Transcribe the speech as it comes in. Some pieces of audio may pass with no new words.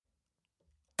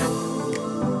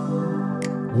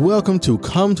Welcome to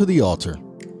Come to the Altar,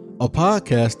 a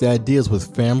podcast that deals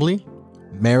with family,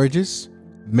 marriages,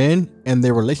 men and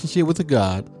their relationship with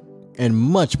God, and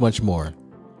much, much more.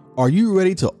 Are you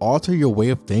ready to alter your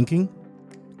way of thinking?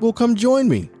 Well, come join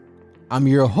me. I'm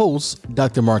your host,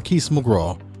 Dr. Marquise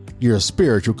McGraw, your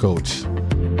spiritual coach.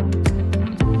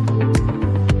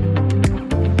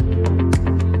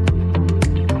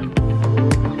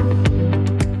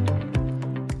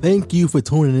 Thank you for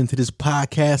tuning into this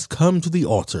podcast, Come to the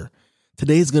Altar.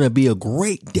 Today's going to be a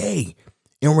great day,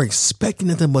 and we're expecting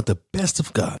nothing but the best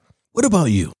of God. What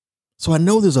about you? So I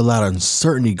know there's a lot of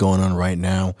uncertainty going on right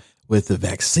now with the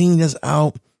vaccine that's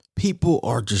out. People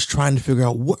are just trying to figure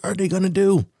out what are they going to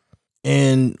do.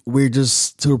 And we're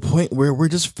just to a point where we're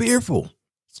just fearful,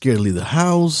 scared to leave the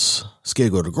house,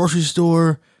 scared to go to the grocery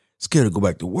store, scared to go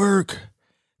back to work,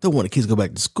 don't want the kids to go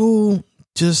back to school.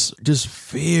 Just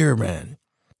fear, man.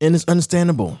 And it's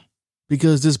understandable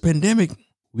because this pandemic,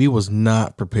 we was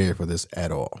not prepared for this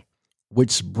at all.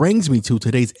 Which brings me to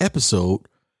today's episode.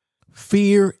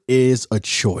 Fear is a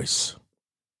choice.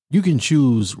 You can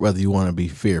choose whether you want to be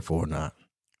fearful or not.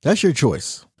 That's your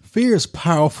choice. Fear is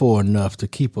powerful enough to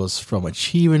keep us from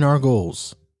achieving our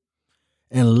goals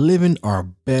and living our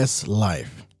best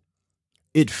life.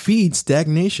 It feeds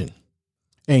stagnation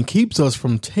and keeps us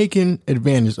from taking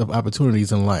advantage of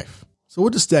opportunities in life. So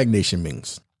what does stagnation mean?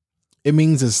 It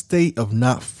means a state of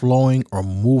not flowing or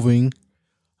moving,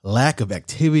 lack of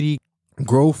activity,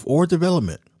 growth, or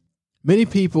development. Many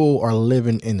people are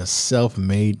living in a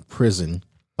self-made prison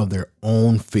of their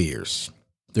own fears.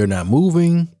 They're not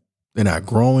moving, they're not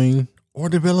growing, or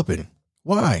developing.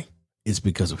 Why? It's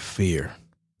because of fear.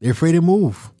 They're afraid to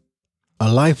move.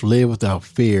 A life lived without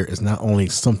fear is not only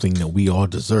something that we all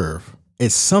deserve,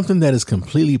 it's something that is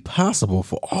completely possible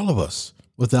for all of us,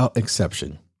 without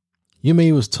exception. You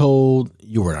may was told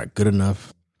you were not good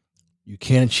enough. You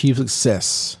can't achieve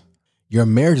success. Your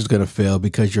marriage is going to fail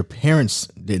because your parents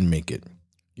didn't make it.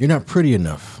 You're not pretty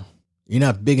enough. You're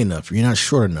not big enough. You're not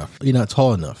short enough. You're not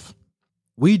tall enough.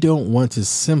 We don't want to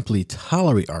simply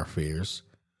tolerate our fears.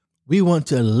 We want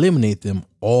to eliminate them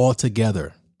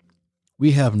altogether.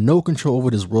 We have no control over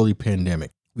this worldly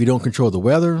pandemic. We don't control the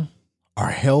weather,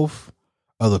 our health,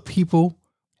 other people.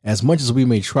 As much as we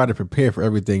may try to prepare for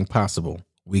everything possible,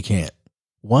 we can't.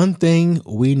 One thing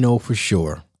we know for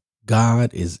sure,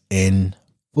 God is in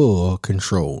full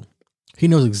control. He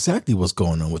knows exactly what's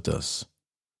going on with us.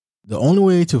 The only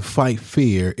way to fight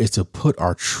fear is to put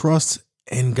our trust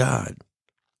in God.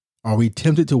 Are we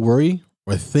tempted to worry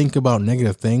or think about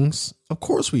negative things? Of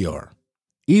course we are.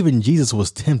 Even Jesus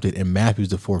was tempted in Matthew,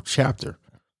 the 4th chapter,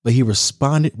 but he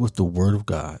responded with the word of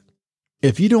God.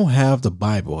 If you don't have the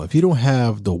Bible, if you don't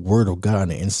have the word of God on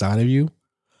the inside of you,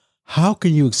 how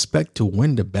can you expect to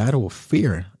win the battle of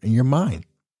fear in your mind?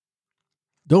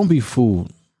 Don't be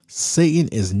fooled. Satan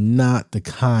is not the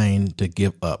kind to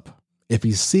give up. If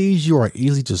he sees you are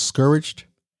easily discouraged,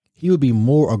 he will be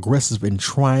more aggressive in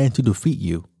trying to defeat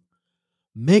you.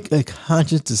 Make a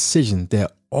conscious decision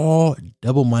that all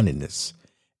double-mindedness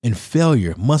and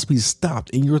failure must be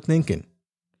stopped in your thinking.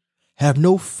 Have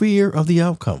no fear of the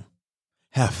outcome.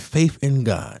 Have faith in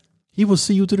God. He will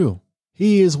see you through.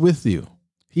 He is with you.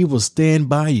 He will stand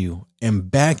by you and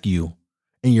back you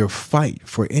in your fight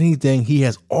for anything he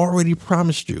has already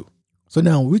promised you. So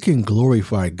now we can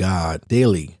glorify God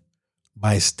daily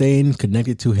by staying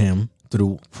connected to him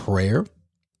through prayer,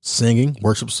 singing,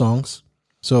 worship songs.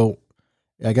 So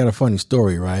I got a funny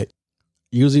story, right?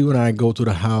 Usually when I go to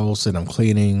the house and I'm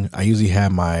cleaning, I usually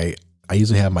have my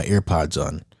AirPods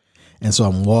on. And so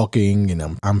I'm walking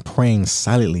and I'm praying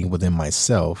silently within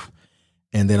myself.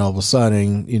 And then all of a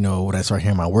sudden, when I start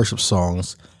hearing my worship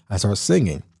songs, I start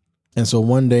singing. And so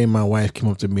one day my wife came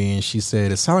up to me and she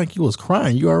said, "It sounded like you was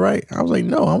crying. You all right?" I was like,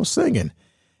 "No, I was singing."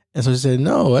 And so she said,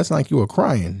 "No, that's not like you were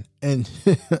crying." And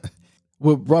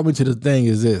what brought me to the thing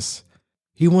is this.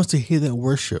 He wants to hear that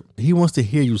worship. He wants to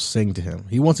hear you sing to him.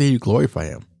 He wants to hear you glorify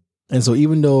him. And so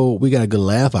even though we got a good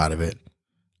laugh out of it,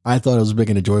 I thought it was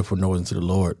making a joyful noise to the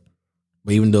Lord.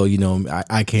 But even though,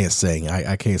 I can't sing,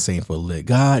 I can't sing for a lick.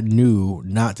 God knew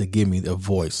not to give me the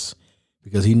voice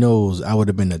because he knows I would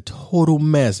have been a total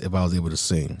mess if I was able to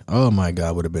sing. Oh my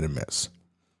God, would have been a mess.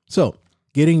 So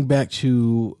getting back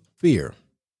to fear,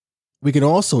 we can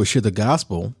also share the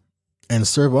gospel and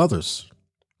serve others.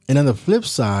 And on the flip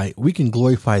side, we can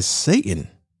glorify Satan.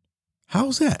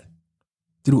 How's that?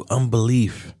 Through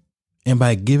unbelief and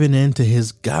by giving in to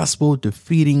his gospel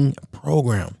defeating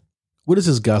program. What is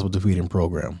his gospel defeating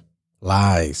program?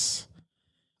 Lies.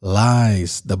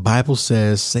 Lies. The Bible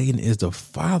says Satan is the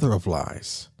father of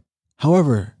lies.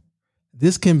 However,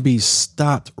 this can be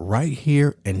stopped right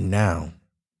here and now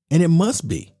And it must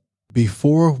be.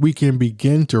 Before we can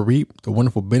begin to reap the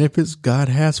wonderful benefits God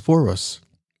has for us,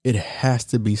 it has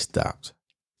to be stopped.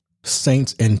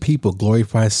 Saints and people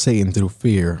glorify Satan through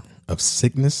fear of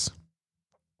sickness,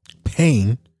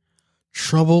 pain,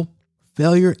 trouble,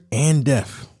 failure, and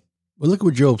death. But look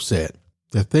what Job said.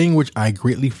 The thing which I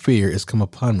greatly fear is come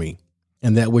upon me,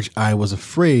 and that which I was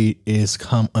afraid is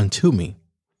come unto me.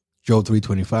 Job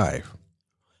 3:25.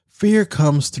 Fear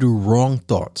comes through wrong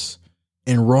thoughts,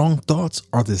 and wrong thoughts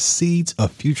are the seeds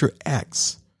of future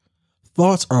acts.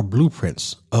 Thoughts are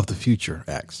blueprints of the future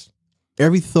acts.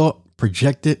 Every thought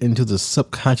projected into the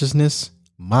subconsciousness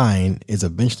mind is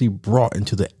eventually brought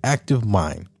into the active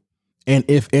mind. And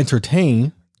if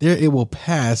entertained, there it will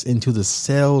pass into the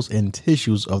cells and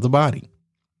tissues of the body.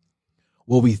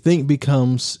 What we think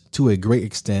becomes, to a great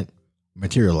extent,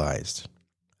 materialized.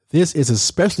 This is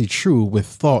especially true with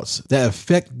thoughts that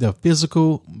affect the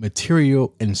physical,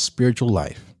 material, and spiritual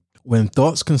life. When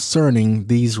thoughts concerning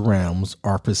these realms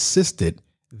are persisted,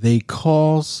 they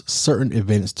cause certain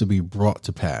events to be brought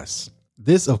to pass.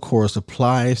 This, of course,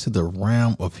 applies to the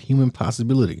realm of human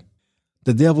possibility.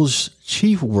 The devil's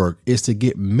chief work is to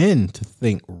get men to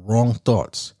think wrong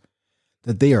thoughts,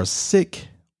 that they are sick,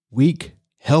 weak,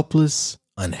 helpless,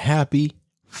 unhappy,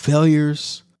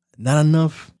 failures, not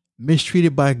enough,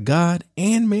 mistreated by God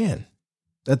and man,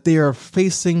 that they are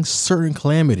facing certain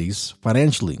calamities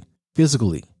financially,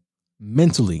 physically,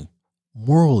 mentally,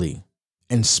 morally,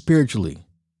 and spiritually,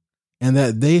 and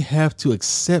that they have to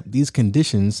accept these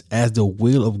conditions as the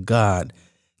will of God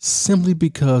simply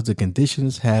because the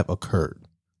conditions have occurred.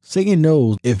 Satan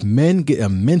knows if men get a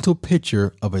mental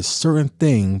picture of a certain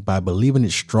thing by believing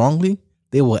it strongly,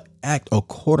 they will act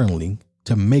accordingly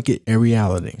to make it a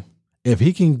reality. If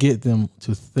he can get them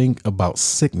to think about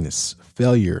sickness,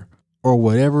 failure, or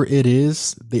whatever it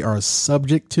is they are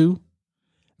subject to,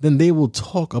 then they will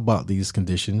talk about these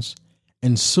conditions,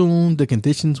 and soon the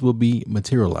conditions will be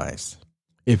materialized.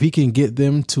 If he can get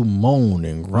them to moan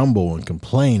and grumble and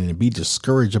complain and be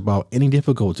discouraged about any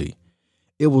difficulty,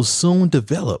 it will soon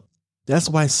develop. That's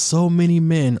why so many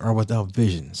men are without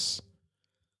visions.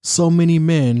 So many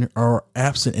men are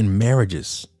absent in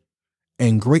marriages,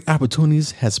 and great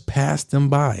opportunities has passed them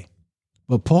by.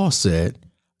 But Paul said,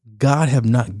 God have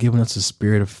not given us a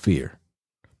spirit of fear,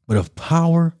 but of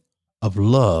power, of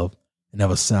love, and of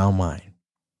a sound mind.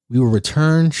 We will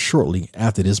return shortly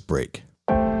after this break.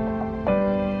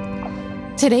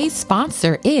 Today's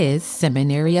sponsor is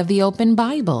Seminary of the Open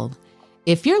Bible.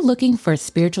 If you're looking for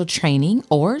spiritual training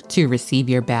or to receive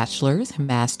your bachelor's,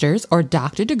 master's, or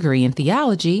doctorate degree in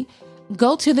theology,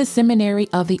 go to the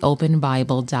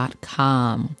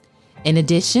seminaryoftheopenbible.com. In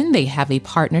addition, they have a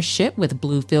partnership with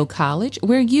Bluefield College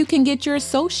where you can get your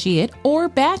associate or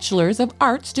bachelor's of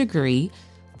arts degree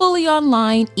fully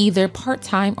online, either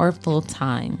part-time or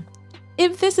full-time.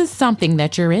 If this is something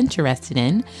that you're interested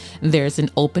in, there's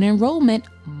an open enrollment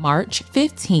March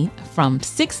 15th from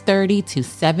 6:30 to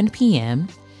 7 p.m.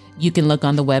 You can look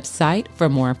on the website for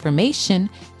more information,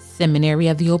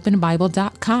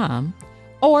 seminaryoftheopenbible.com,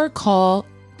 or call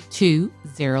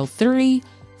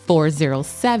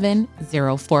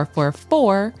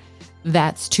 203-407-0444.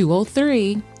 That's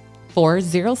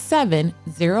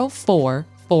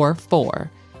 203-407-0444.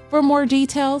 For more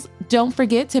details, don't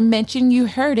forget to mention you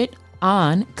heard it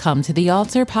on Come to the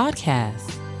Altar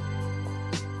podcast.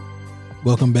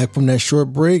 Welcome back from that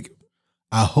short break.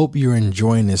 I hope you're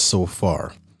enjoying this so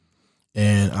far.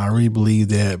 And I really believe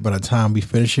that by the time we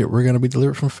finish it, we're going to be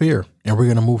delivered from fear and we're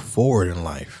going to move forward in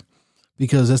life,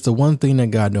 because that's the one thing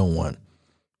that God don't want.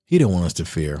 He don't want us to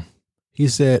fear. He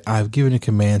said, I've given a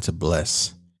command to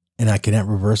bless and I cannot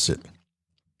reverse it.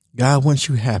 God wants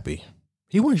you happy.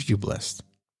 He wants you blessed.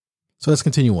 So let's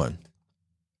continue on.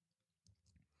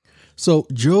 So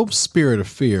Job's spirit of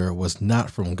fear was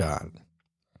not from God.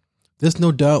 This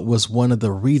no doubt was one of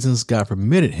the reasons God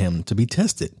permitted him to be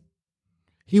tested.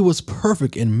 He was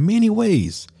perfect in many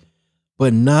ways,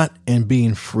 but not in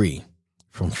being free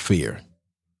from fear.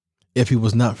 If he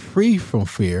was not free from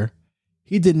fear,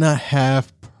 he did not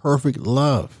have perfect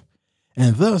love,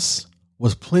 and thus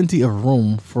was plenty of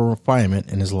room for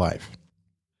refinement in his life.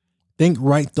 Think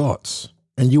right thoughts,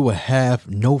 and you will have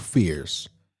no fears.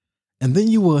 And then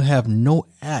you will have no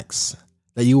acts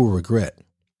that you will regret.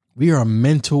 We are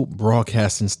mental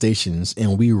broadcasting stations,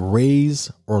 and we raise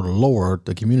or lower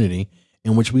the community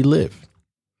in which we live.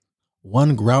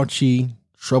 One grouchy,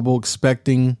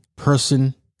 trouble-expecting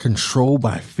person controlled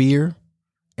by fear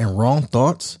and wrong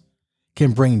thoughts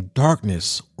can bring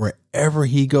darkness wherever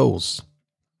he goes.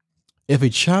 If a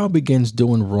child begins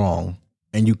doing wrong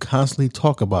and you constantly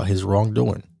talk about his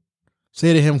wrongdoing,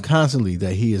 say to him constantly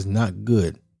that he is not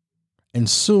good, and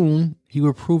soon he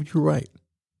will prove you right.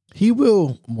 He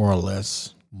will, more or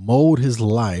less, mold his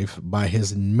life by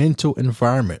his mental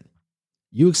environment.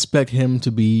 You expect him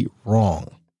to be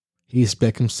wrong. He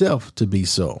expects himself to be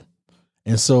so.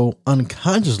 And so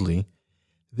unconsciously,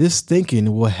 this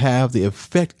thinking will have the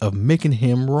effect of making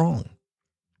him wrong.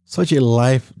 Such a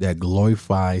life that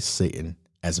glorifies Satan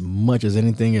as much as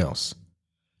anything else,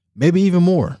 maybe even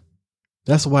more.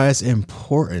 That's why it's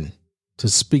important to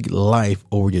speak life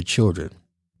over your children.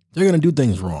 They're going to do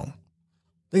things wrong.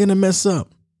 They're going to mess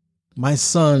up. My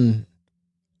son,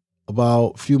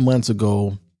 about a few months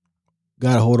ago,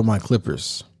 got a hold of my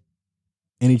clippers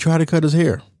and he tried to cut his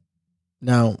hair.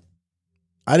 Now,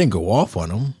 I didn't go off on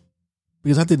him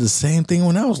because I did the same thing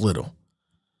when I was little.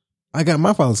 I got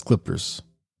my father's clippers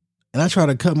and I tried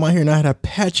to cut my hair and I had a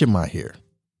patch in my hair.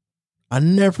 I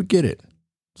never forget it.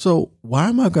 So why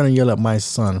am I going to yell at my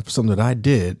son for something that I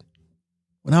did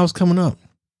when I was coming up?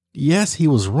 Yes, he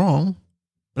was wrong,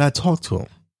 but I talked to him.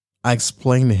 I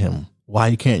explained to him why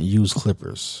you can't use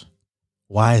clippers,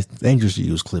 why it's dangerous to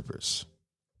use clippers.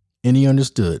 And he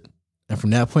understood. And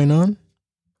from that point on,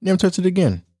 never touched it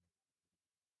again.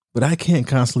 But I can't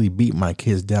constantly beat my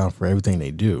kids down for everything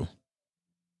they do.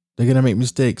 They're going to make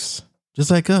mistakes, just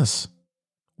like us.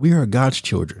 We are God's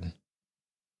children.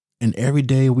 And every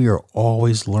day we are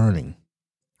always learning.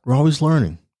 We're always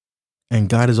learning. And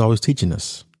God is always teaching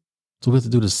us. So we have to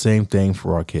do the same thing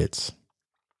for our kids.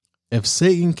 If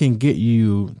Satan can get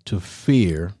you to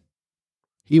fear,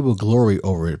 he will glory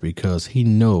over it because he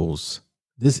knows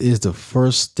this is the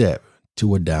first step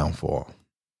to a downfall.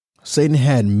 Satan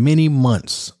had many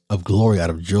months of glory out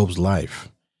of Job's life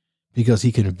because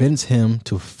he convinced him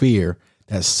to fear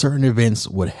that certain events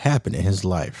would happen in his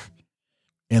life.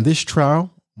 And this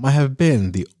trial might have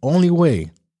been the only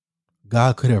way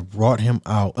God could have brought him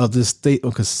out of this state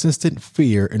of consistent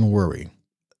fear and worry.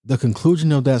 The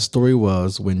conclusion of that story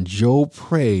was when Job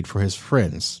prayed for his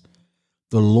friends,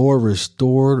 the Lord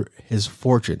restored his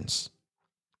fortunes.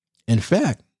 In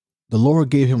fact, the Lord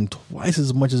gave him twice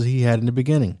as much as he had in the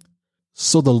beginning.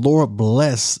 So the Lord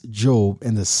blessed Job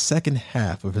in the second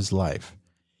half of his life,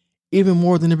 even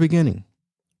more than the beginning.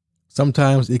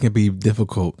 Sometimes it can be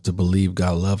difficult to believe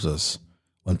God loves us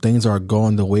when things are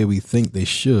going the way we think they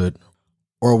should,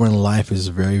 or when life is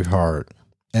very hard.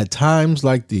 At times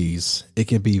like these, it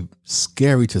can be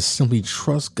scary to simply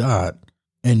trust God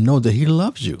and know that he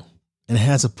loves you and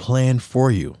has a plan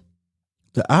for you.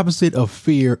 The opposite of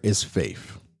fear is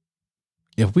faith.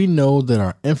 If we know that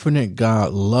our infinite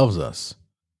God loves us,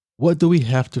 what do we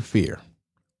have to fear?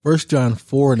 1 John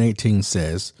 4:18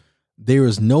 says, "There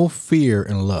is no fear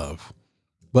in love,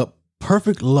 but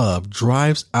perfect love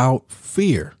drives out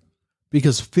fear,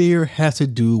 because fear has to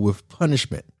do with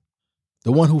punishment.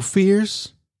 The one who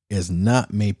fears is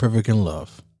not made perfect in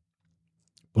love."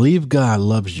 Believe God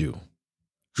loves you.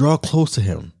 Draw close to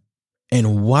him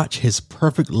and watch his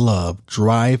perfect love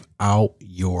drive out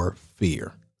your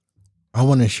fear. I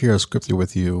want to share a scripture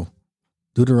with you.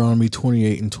 Deuteronomy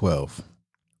 28:12.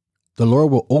 The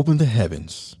Lord will open the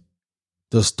heavens,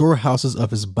 the storehouses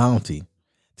of his bounty,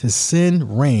 to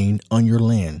send rain on your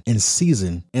land in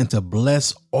season and to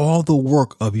bless all the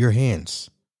work of your hands.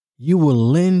 You will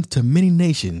lend to many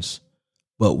nations,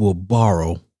 but will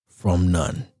borrow from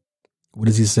none. What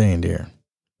is he saying there?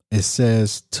 It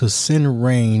says to send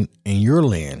rain in your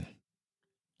land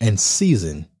and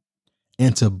season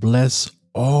and to bless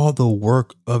all the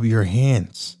work of your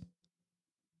hands.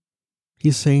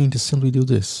 He's saying to simply do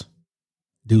this.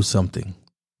 Do something.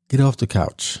 Get off the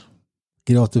couch.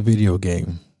 Get off the video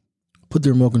game. Put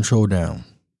the remote control down.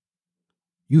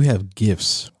 You have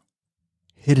gifts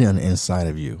hidden on the inside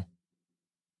of you.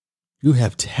 You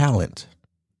have talent.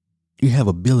 You have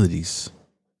abilities.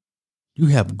 You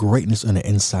have greatness on the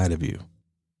inside of you.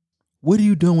 What are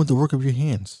you doing with the work of your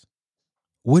hands?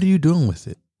 What are you doing with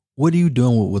it? What are you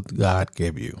doing with what God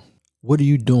gave you? What are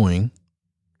you doing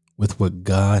with what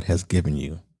God has given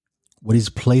you? What he's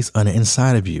placed on the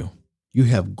inside of you? You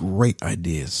have great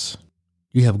ideas.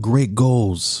 You have great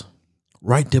goals.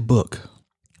 Write the book.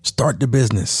 Start the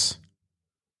business.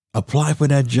 Apply for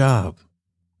that job.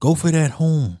 Go for that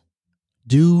home.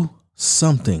 Do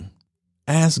something.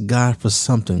 Ask God for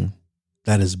something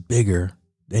that is bigger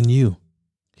than you.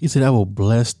 He said, "I will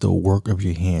bless the work of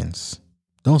your hands."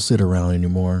 Don't sit around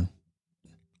anymore.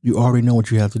 You already know what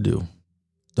you have to do.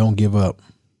 Don't give up.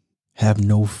 Have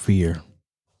no fear.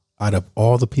 Out of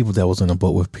all the people that was in the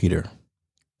boat with Peter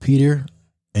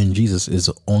and Jesus is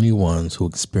the only ones who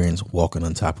experienced walking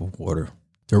on top of water.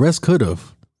 The rest could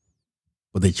have,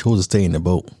 but they chose to stay in the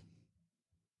boat.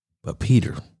 But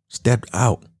Peter stepped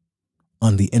out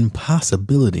on the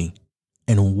impossibility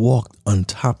and walked on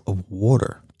top of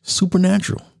water.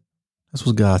 Supernatural. That's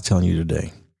what God's telling you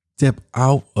today. Step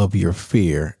out of your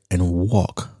fear and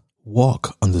walk.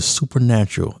 Walk on the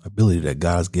supernatural ability that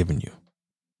God has given you.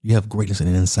 You have greatness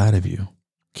in the inside of you.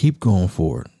 Keep going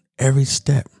forward. Every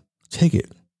step, take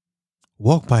it.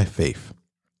 Walk by faith,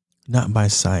 not by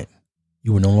sight.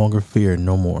 You will no longer fear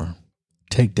no more.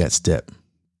 Take that step.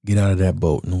 Get out of that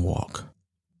boat and walk.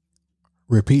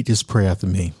 Repeat this prayer after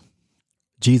me.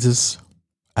 Jesus,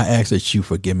 I ask that you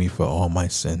forgive me for all my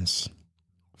sins.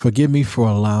 Forgive me for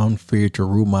allowing fear to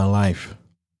rule my life.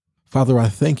 Father, I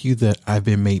thank you that I've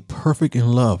been made perfect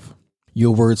in love.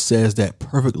 Your word says that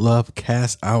perfect love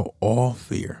casts out all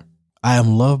fear. I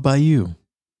am loved by you,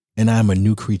 and I am a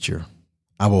new creature.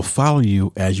 I will follow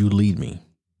you as you lead me.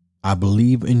 I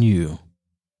believe in you.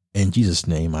 In Jesus'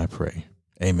 name I pray.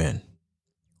 Amen.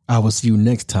 I will see you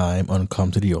next time on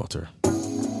Come to the Altar.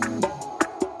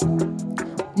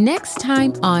 Next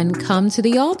time on Come to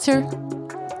the Altar.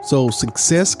 So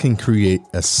success can create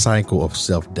a cycle of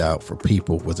self-doubt for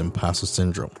people with imposter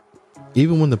syndrome.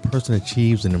 Even when the person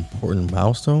achieves an important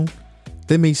milestone,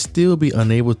 they may still be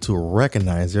unable to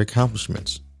recognize their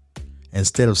accomplishments.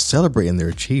 Instead of celebrating their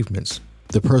achievements,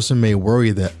 the person may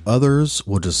worry that others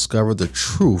will discover the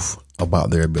truth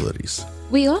about their abilities.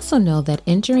 We also know that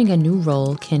entering a new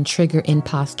role can trigger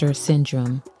imposter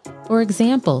syndrome. For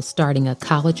example, starting a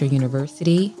college or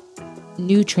university,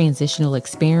 new transitional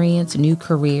experience, new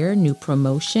career, new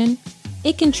promotion,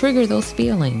 it can trigger those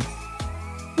feelings.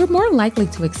 We're more likely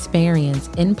to experience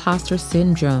imposter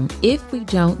syndrome if we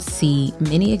don't see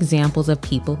many examples of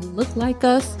people who look like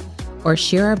us or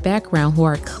share our background who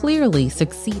are clearly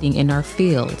succeeding in our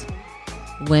field.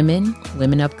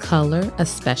 Women of color,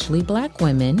 especially Black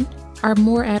women, are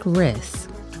more at risk.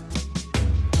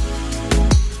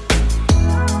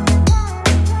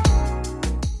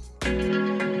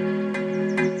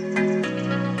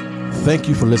 Thank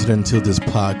you for listening to this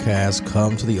podcast,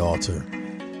 Come to the Altar.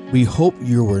 We hope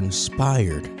you were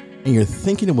inspired and you're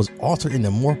thinking it was altered in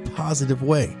a more positive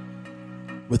way.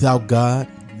 Without God,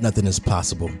 nothing is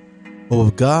possible. But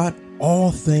with God,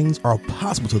 all things are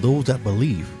possible to those that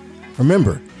believe.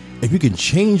 Remember, if you can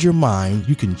change your mind,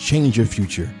 you can change your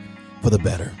future for the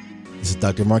better. This is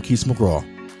Dr. Marquise McGraw.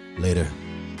 Later.